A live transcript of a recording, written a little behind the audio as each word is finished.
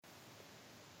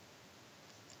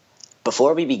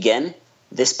Before we begin,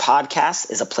 this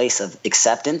podcast is a place of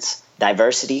acceptance,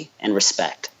 diversity, and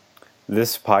respect.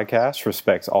 This podcast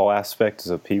respects all aspects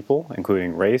of people,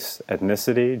 including race,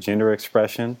 ethnicity, gender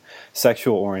expression,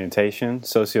 sexual orientation,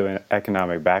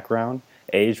 socioeconomic background,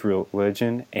 age,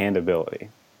 religion, and ability.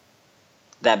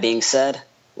 That being said,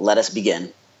 let us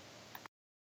begin.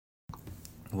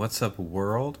 What's up,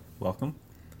 world? Welcome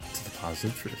to The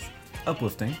Positive Truth.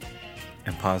 Uplifting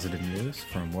and positive news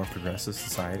for a more progressive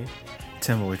society.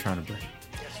 Tim, what are we trying to bring?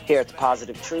 Here at The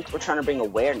Positive Truth, we're trying to bring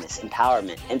awareness,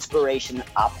 empowerment, inspiration,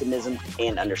 optimism,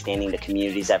 and understanding to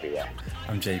communities everywhere.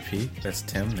 I'm JP, that's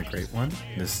Tim, the great one.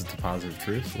 This is The Positive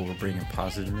Truth, where we're bringing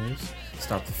positive news,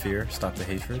 stop the fear, stop the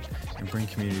hatred, and bring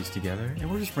communities together.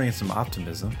 And we're just bringing some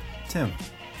optimism. Tim,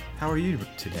 how are you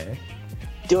today?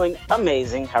 Doing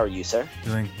amazing. How are you, sir?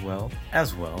 Doing well,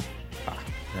 as well.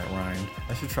 That rhymed.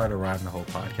 I should try to rhyme the whole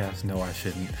podcast. No, I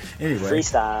shouldn't. Anyway.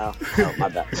 Freestyle. Oh, my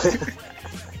bad.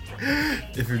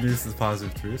 If you're new to The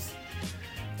Positive Truth,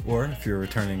 or if you're a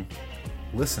returning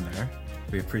listener,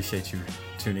 we appreciate you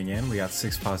tuning in. We got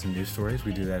 6 positive news stories.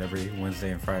 We do that every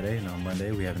Wednesday and Friday. And on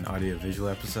Monday, we have an audio-visual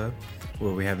episode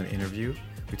where we have an interview.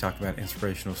 We talk about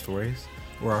inspirational stories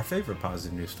or our favorite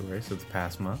positive news stories of the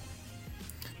past month.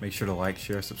 Make sure to like,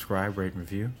 share, subscribe, rate, and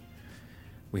review.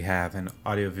 We have an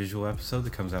audio-visual episode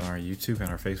that comes out on our YouTube and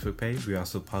our Facebook page. We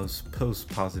also post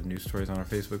positive news stories on our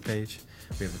Facebook page.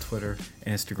 We have a Twitter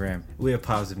and Instagram. We have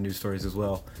positive news stories as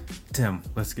well. Tim,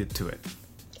 let's get to it.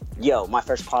 Yo, my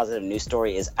first positive news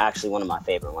story is actually one of my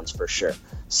favorite ones for sure.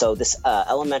 So this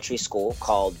elementary school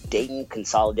called Dayton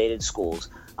Consolidated Schools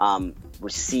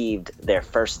received their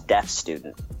first deaf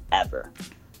student ever.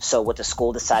 So what the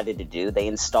school decided to do, they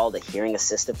installed a hearing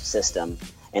assistive system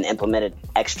and implemented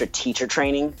extra teacher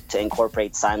training to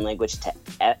incorporate sign language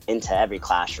into every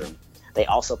classroom. They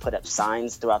also put up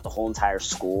signs throughout the whole entire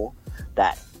school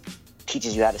that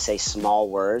teaches you how to say small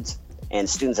words, and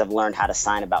students have learned how to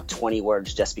sign about 20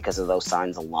 words just because of those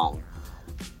signs alone.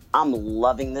 I'm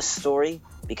loving this story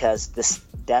because this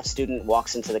deaf student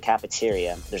walks into the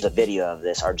cafeteria. There's a video of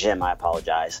this, our gym, I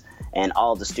apologize. And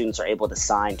all of the students are able to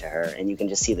sign to her, and you can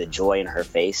just see the joy in her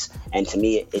face. And to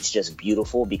me, it's just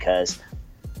beautiful because,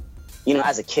 you know,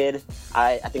 as a kid,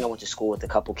 I think I went to school with a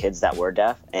couple kids that were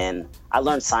deaf, and I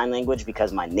learned sign language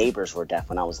because my neighbors were deaf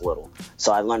when I was little.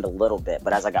 So I learned a little bit,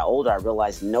 but as I got older, I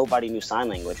realized nobody knew sign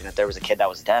language, and if there was a kid that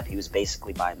was deaf, he was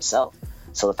basically by himself.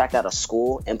 So the fact that a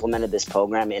school implemented this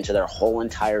program into their whole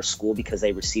entire school because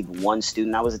they received one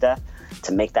student that was deaf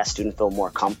to make that student feel more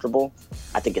comfortable,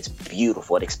 I think it's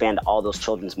beautiful. It expanded all those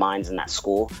children's minds in that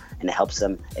school, and it helps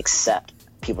them accept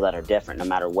people that are different, no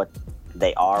matter what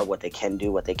they are, what they can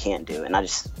do, what they can't do. And I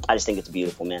just think it's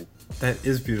beautiful, man. That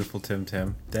is beautiful, Tim.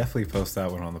 Definitely post that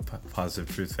one on the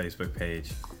Positive Truth Facebook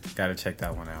page. Got to check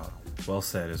that one out. Well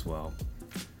said as well.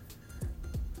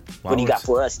 What do you got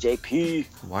for us, JP?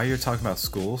 While you're talking about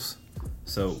schools,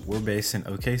 so we're based in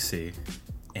OKC,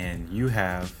 and you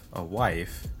have a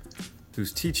wife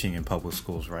who's teaching in public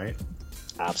schools, right?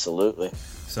 Absolutely.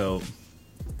 So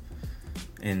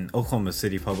in Oklahoma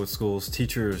City public schools,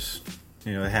 teachers,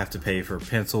 you know, they have to pay for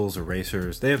pencils,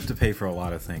 erasers. They have to pay for a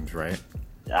lot of things, right?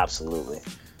 Absolutely.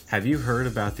 Have you heard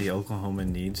about the Oklahoma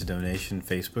Needs Donation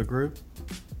Facebook group?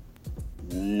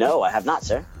 No, I have not,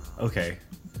 sir. Okay.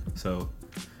 So,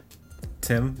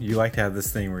 Tim, you like to have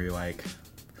this thing where you like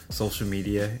social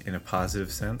media in a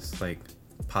positive sense, like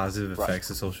positive effects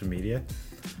of social media.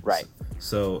 Right.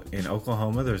 So in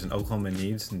Oklahoma, there's an Oklahoma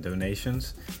Needs and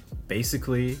Donations.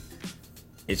 Basically,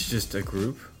 it's just a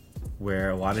group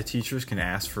where a lot of teachers can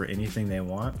ask for anything they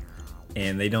want,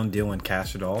 and they don't deal in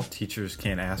cash at all. Teachers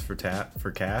can't ask for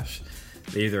cash.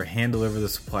 They either hand deliver the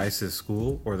supplies to the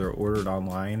school, or they're ordered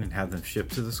online and have them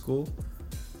shipped to the school.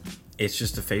 It's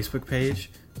just a Facebook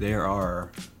page. There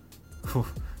are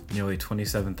nearly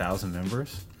 27,000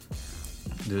 members.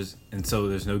 There's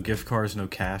no gift cards, no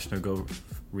cash, no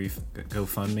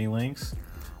GoFundMe links,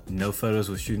 no photos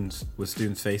with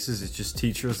students' faces. It's just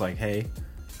teachers like, hey,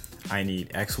 I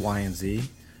need X, Y, and Z.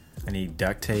 I need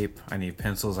duct tape. I need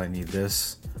pencils. I need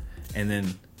this. And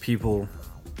then people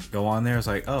go on there. It's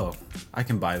like, oh, I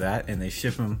can buy that. And they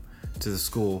ship them to the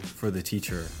school for the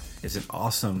teacher. It's an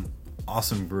awesome,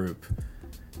 awesome group.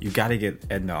 You got to get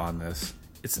Edna on this.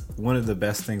 It's one of the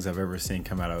best things I've ever seen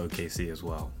come out of OKC as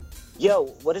well. Yo,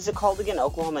 what is it called again?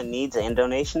 Oklahoma Needs and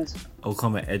Donations?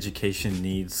 Oklahoma Education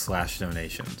Needs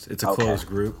 /Donations. It's a closed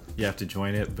group. You have to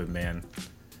join it, but man,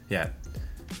 yeah.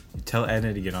 You tell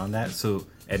Edna to get on that. So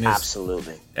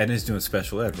Edna's doing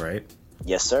special ed, right?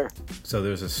 Yes, sir. So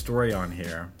there's a story on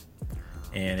here,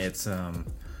 and it's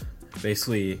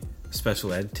basically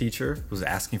special ed teacher was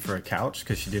asking for a couch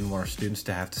because she didn't want her students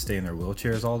to have to stay in their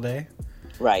wheelchairs all day.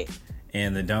 Right.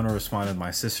 And the donor responded,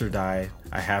 "My sister died.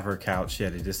 I have her couch. She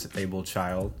had a disabled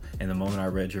child. And the moment I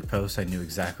read your post, I knew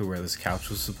exactly where this couch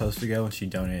was supposed to go, and she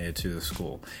donated it to the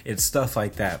school." It's stuff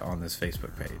like that on this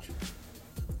Facebook page.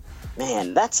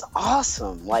 Man, that's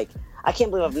awesome. Like, I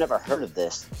can't believe I've never heard of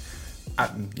this.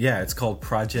 Yeah, it's called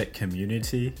Project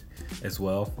Community as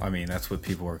well. I mean, that's what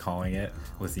people are calling it,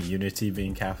 with the unity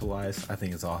being capitalized. I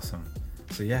think it's awesome.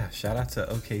 So yeah, shout out to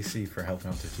OKC for helping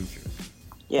out their teachers.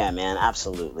 Yeah, man,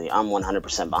 absolutely. I'm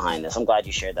 100% behind this. I'm glad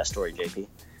you shared that story, JP.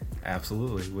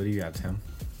 Absolutely. What do you got, Tim?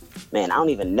 Man, I don't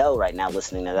even know right now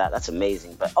listening to that. That's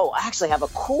amazing. But, I actually have a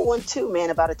cool one too, man,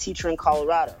 about a teacher in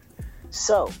Colorado.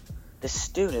 So, the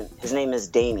student, his name is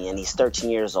Damien. He's 13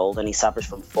 years old, and he suffers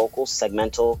from focal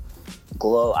segmental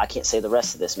glow. I can't say the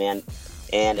rest of this, man.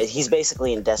 And he's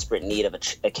basically in desperate need of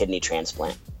a kidney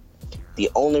transplant. The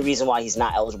only reason why he's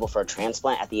not eligible for a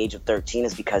transplant at the age of 13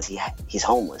 is because he's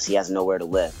homeless. He has nowhere to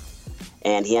live.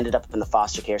 And he ended up in the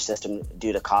foster care system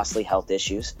due to costly health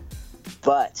issues.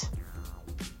 But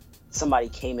somebody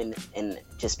came in and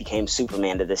just became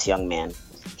Superman to this young man.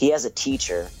 He has a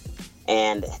teacher,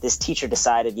 and this teacher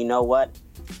decided, you know what?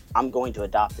 I'm going to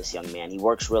adopt this young man. He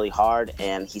works really hard,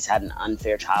 and he's had an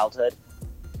unfair childhood.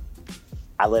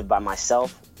 I live by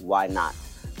myself. Why not?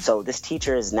 So this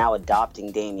teacher is now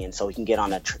adopting Damien so he can get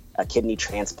on a kidney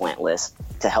transplant list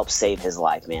to help save his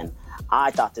life, man.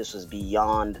 I thought this was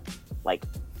beyond what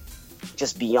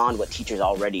teachers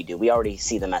already do. We already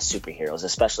see them as superheroes,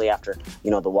 especially after, the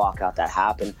walkout that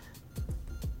happened.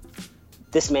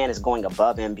 This man is going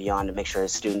above and beyond to make sure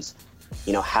his students,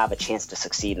 have a chance to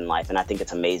succeed in life. And I think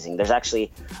it's amazing. There's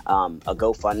actually a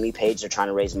GoFundMe page. They're trying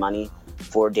to raise money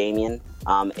for Damien.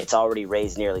 It's already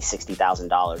raised nearly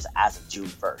 $60,000 as of June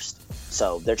 1st.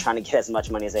 So they're trying to get as much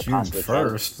money as they possibly can.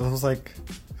 June 1st? That was like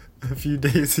a few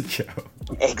days ago.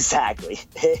 Exactly,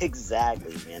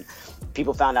 man.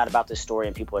 People found out about this story,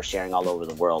 and people are sharing all over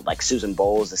the world. Like Susan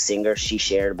Bowles, the singer, she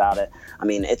shared about it. I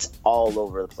mean, it's all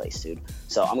over the place, dude.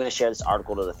 So I'm going to share this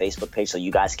article to the Facebook page so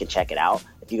you guys can check it out.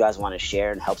 If you guys want to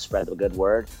share and help spread the good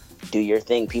word, do your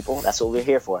thing, people. That's what we're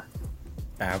here for.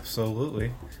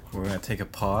 Absolutely. We're going to take a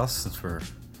pause since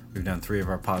we've done 3 of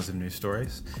our positive news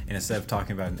stories. And instead of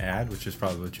talking about an ad, which is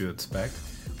probably what you would expect,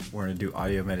 we're going to do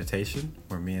audio meditation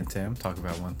where me and Tim talk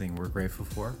about one thing we're grateful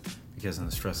for, because in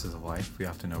the stresses of life, we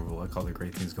often overlook all the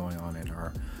great things going on in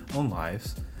our own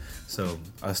lives. So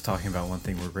us talking about one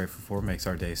thing we're grateful for makes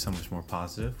our day so much more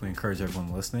positive. We encourage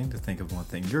everyone listening to think of one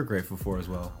thing you're grateful for as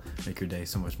well. Make your day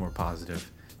so much more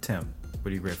positive. Tim,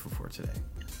 what are you grateful for today?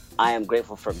 I am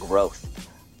grateful for growth.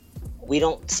 We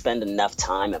don't spend enough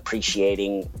time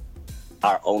appreciating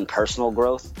our own personal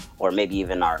growth, or maybe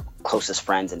even our closest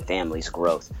friends and family's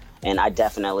growth. And I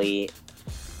definitely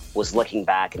was looking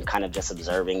back and kind of just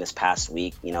observing this past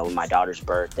week, my daughter's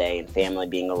birthday and family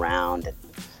being around, and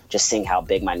just seeing how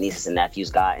big my nieces and nephews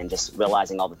got, and just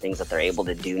realizing all the things that they're able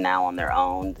to do now on their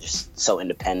own. They're just so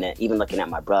independent, even looking at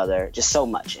my brother, just so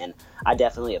much. And I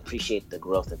definitely appreciate the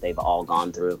growth that they've all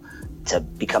gone through to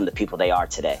become the people they are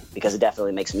today, because it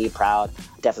definitely makes me proud,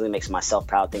 definitely makes myself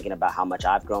proud thinking about how much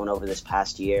I've grown over this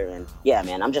past year. And yeah,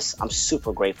 man, I'm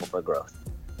super grateful for growth.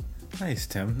 Nice,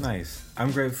 Tim. Nice.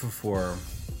 I'm grateful for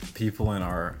people in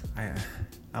I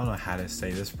don't know how to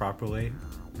say this properly,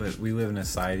 but we live in a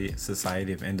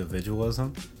society of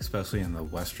individualism, especially in the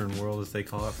Western world, as they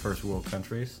call it, first world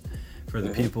countries. For the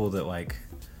people that like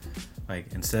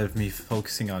instead of me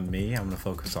focusing on me, I'm going to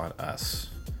focus on us.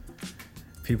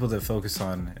 People that focus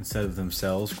on, instead of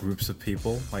themselves, groups of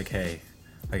people, hey,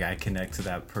 I connect to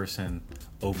that person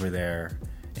over there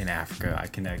in Africa. I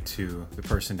connect to the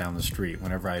person down the street.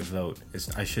 Whenever I vote,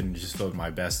 I shouldn't just vote in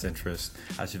my best interest.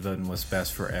 I should vote in what's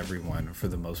best for everyone, for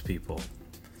the most people.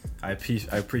 I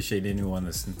appreciate anyone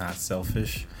that's not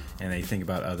selfish and they think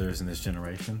about others in this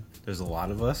generation. There's a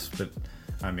lot of us, but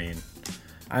I mean,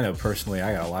 I know personally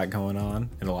I got a lot going on,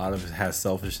 and a lot of it has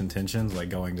selfish intentions, like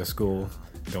going to school,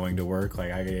 going to work. I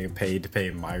gotta get paid to pay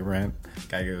my rent,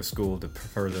 gotta go to school to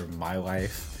further my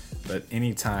life. But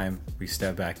anytime we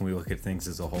step back and we look at things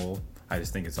as a whole, I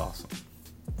just think it's awesome.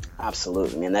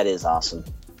 Absolutely, man. That is awesome.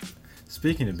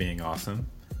 Speaking of being awesome,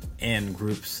 and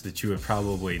groups that you would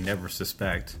probably never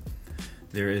suspect,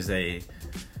 there is a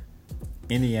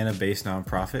Indiana-based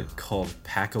nonprofit called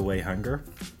Pack Away Hunger.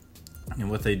 And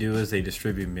what they do is they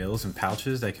distribute meals in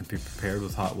pouches that can be prepared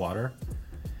with hot water.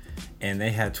 And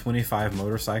they had 25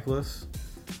 motorcyclists,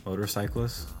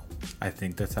 I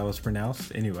think that's how it's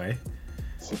pronounced. Anyway,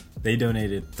 they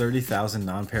donated 30,000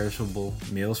 non-perishable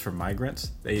meals for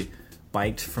migrants. They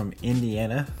biked from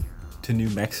Indiana to to New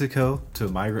Mexico to a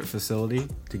migrant facility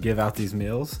to give out these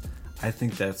meals. I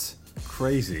think that's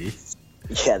crazy.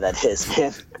 Yeah, that is,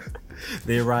 man.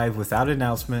 They arrived without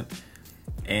announcement,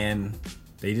 and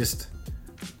they just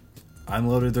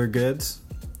unloaded their goods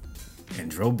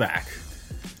and drove back.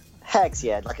 Heck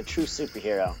yeah, like a true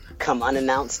superhero. Come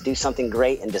unannounced, do something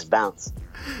great, and just bounce.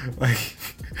 Like,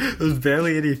 there's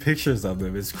barely any pictures of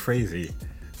them. It's crazy.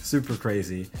 Super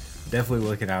crazy. Definitely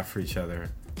looking out for each other.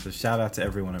 So shout out to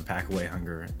everyone in Pack Away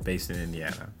Hunger based in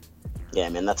Indiana. Yeah,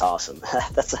 man, that's awesome.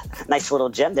 That's a nice little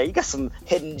gem there. You got some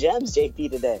hidden gems, JP,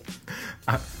 today.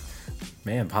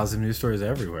 Man, positive news stories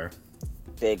everywhere.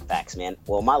 Big facts, man.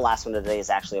 Well, my last one today is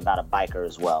actually about a biker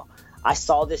as well. I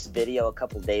saw this video a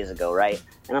couple days ago, right?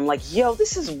 And I'm like, yo,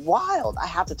 this is wild. I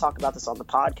have to talk about this on the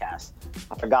podcast.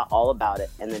 I forgot all about it.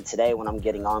 And then today when I'm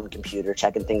getting on the computer,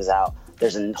 checking things out,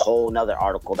 there's a whole nother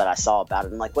article that I saw about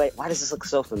it. I'm like, wait, why does this look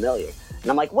so familiar? And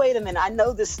I'm like, wait a minute, I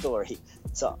know this story.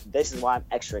 So this is why I'm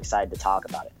extra excited to talk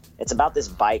about it. It's about this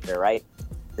biker, right?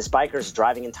 This biker is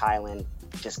driving in Thailand,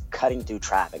 just cutting through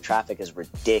traffic. Traffic is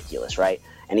ridiculous, right?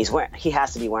 And he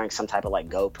has to be wearing some type of like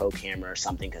GoPro camera or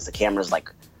something because the camera's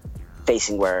like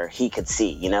facing where he could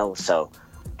see, you know? So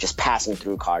just passing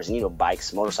through cars. And, you know,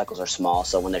 bikes, motorcycles are small.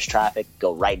 So when there's traffic,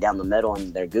 go right down the middle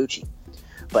and they're Gucci.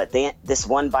 But this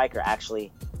one biker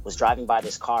actually was driving by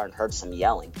this car and heard some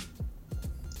yelling.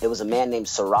 It was a man named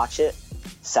Surachit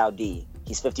Saudi.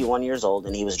 He's 51 years old,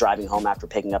 and he was driving home after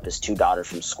picking up his two daughters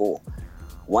from school.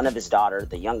 One of his daughters,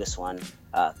 the youngest one,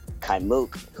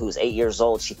 Kaimuk, who was 8 years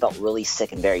old, she felt really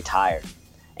sick and very tired.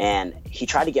 And he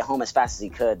tried to get home as fast as he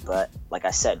could, but like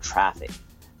I said, traffic.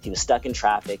 He was stuck in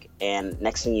traffic, and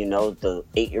next thing you know, the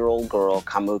 8-year-old girl,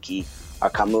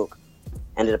 Kamuk,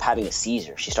 ended up having a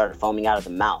seizure. She started foaming out of the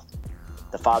mouth.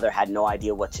 The father had no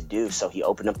idea what to do, so he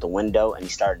opened up the window and he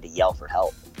started to yell for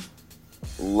help.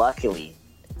 Luckily,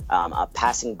 a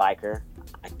passing biker,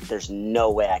 there's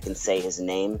no way I can say his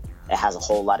name. It has a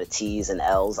whole lot of T's and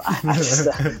L's.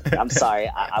 I'm sorry.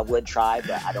 I would try,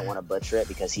 but I don't want to butcher it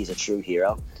because he's a true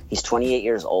hero. He's 28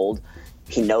 years old.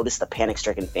 He noticed the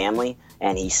panic-stricken family,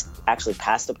 and he actually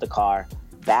passed up the car,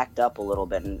 backed up a little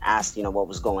bit, and asked, you know, what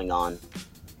was going on.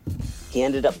 He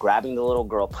ended up grabbing the little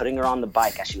girl, putting her on the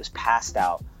bike as she was passed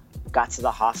out, got to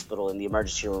the hospital in the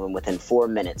emergency room within 4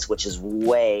 minutes, which is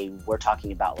we're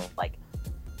talking about like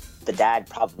the dad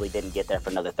probably didn't get there for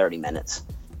another 30 minutes.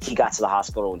 He got to the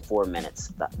hospital in 4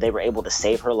 minutes. They were able to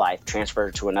save her life, transfer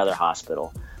her to another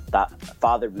hospital. The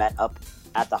father met up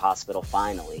at the hospital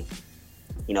finally.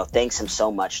 You know, thanks him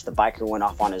so much. The biker went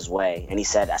off on his way, and he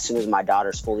said, as soon as my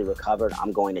daughter's fully recovered,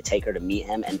 I'm going to take her to meet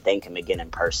him and thank him again in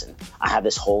person. I have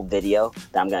this whole video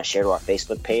that I'm going to share to our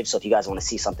Facebook page, so if you guys want to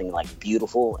see something like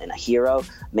beautiful and a hero,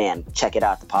 man, check it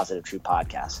out, the Positive Truth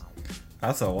Podcast.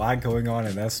 That's a lot going on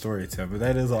in that story, Tim, but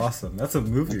that is awesome. That's a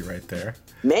movie right there.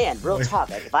 Man, real talk.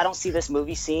 Like, if I don't see this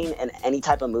movie scene in any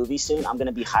type of movie soon, I'm going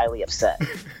to be highly upset.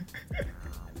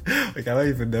 Like, I don't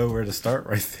even know where to start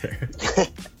right there.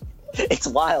 It's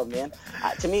wild, man.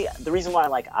 To me, the reason why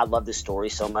I love this story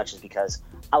so much is because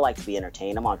I like to be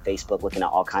entertained. I'm on Facebook looking at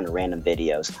all kind of random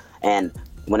videos, and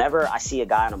whenever I see a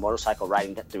guy on a motorcycle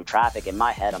riding through traffic, in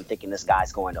my head I'm thinking this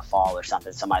guy's going to fall or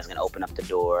something. Somebody's going to open up the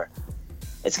door.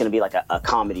 It's going to be like a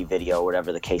comedy video or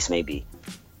whatever the case may be.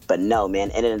 But no,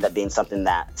 man, it ended up being something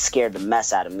that scared the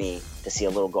mess out of me to see a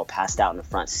little girl passed out in the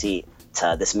front seat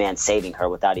to this man saving her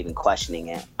without even questioning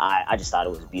it. I just thought it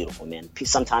was beautiful, man.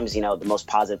 Sometimes, you know, the most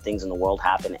positive things in the world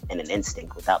happen in an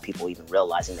instinct without people even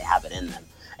realizing they have it in them.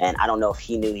 And I don't know if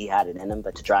he knew he had it in him,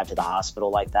 but to drive to the hospital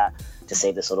like that to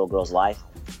save this little girl's life,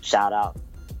 shout out,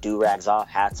 do-rags off,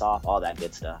 hats off, all that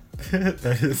good stuff.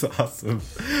 That is awesome.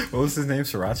 What was his name,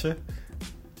 Sriracha?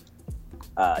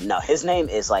 No, his name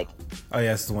is like... Oh,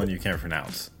 yeah, it's the one you can't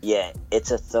pronounce. Yeah,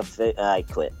 I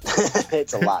quit.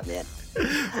 It's a lot, man.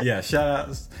 Yeah, shout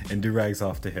outs and do-rags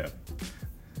off to him.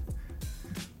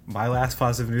 My last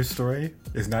positive news story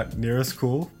is not near as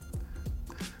cool,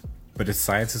 but it's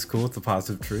science is cool with the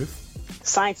positive truth.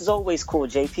 Science is always cool,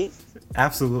 JP.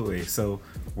 Absolutely. So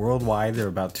worldwide, there are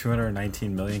about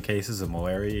 219 million cases of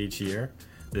malaria each year.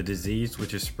 The disease,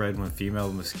 which is spread when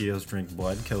female mosquitoes drink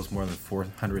blood, kills more than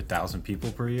 400,000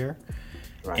 people per year.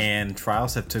 Right. And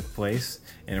trials have took place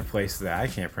in a place that I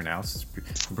can't pronounce,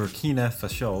 Burkina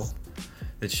Faso,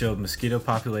 that showed mosquito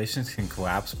populations can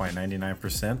collapse by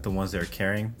 99%, the ones that are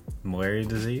carrying malaria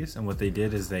disease. And what they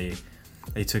did is they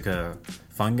took a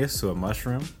fungus, so a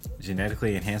mushroom,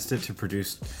 genetically enhanced it to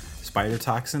produce spider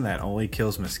toxin that only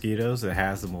kills mosquitoes that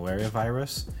has the malaria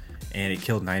virus, and it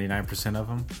killed 99% of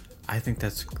them. I think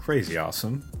that's crazy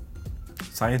awesome.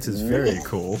 Science is very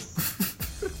cool,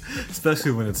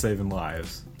 especially when it's saving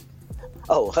lives.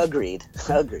 Oh, agreed.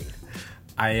 Agreed.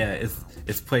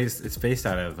 It's based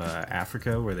out of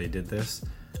Africa where they did this.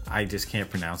 I just can't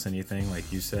pronounce anything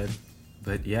like you said,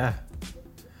 but yeah,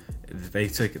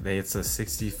 it's a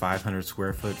 6,500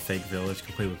 square foot fake village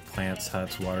complete with plants,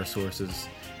 huts, water sources,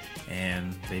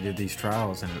 and they did these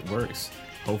trials and it works.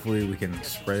 Hopefully we can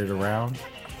spread it around,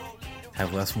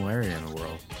 have less malaria in the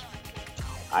world.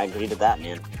 I agree to that,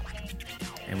 man.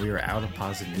 And we are out of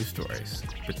positive news stories,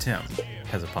 but Tim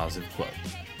has a positive quote.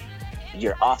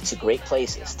 You're off to great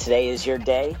places. Today is your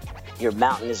day. Your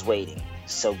mountain is waiting.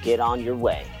 So get on your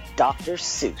way. Dr.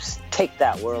 Seuss, take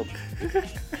that, world.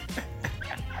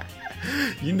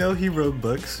 You know he wrote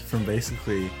books from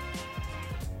basically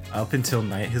up until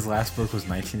his last book was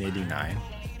 1989.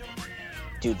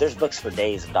 Dude, there's books for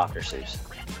days of Dr. Seuss.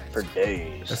 For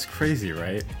days. That's crazy,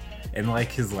 right? And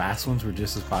like his last ones were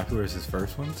just as popular as his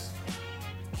first ones.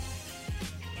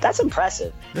 That's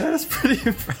impressive. That is pretty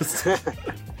impressive.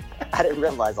 I didn't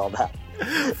realize all that.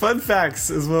 Fun facts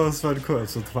as well as fun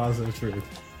quotes with positive truth.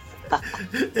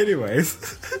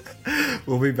 Anyways,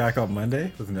 we'll be back on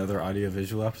Monday with another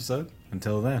audio-visual episode.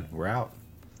 Until then, we're out.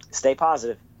 Stay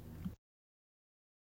positive.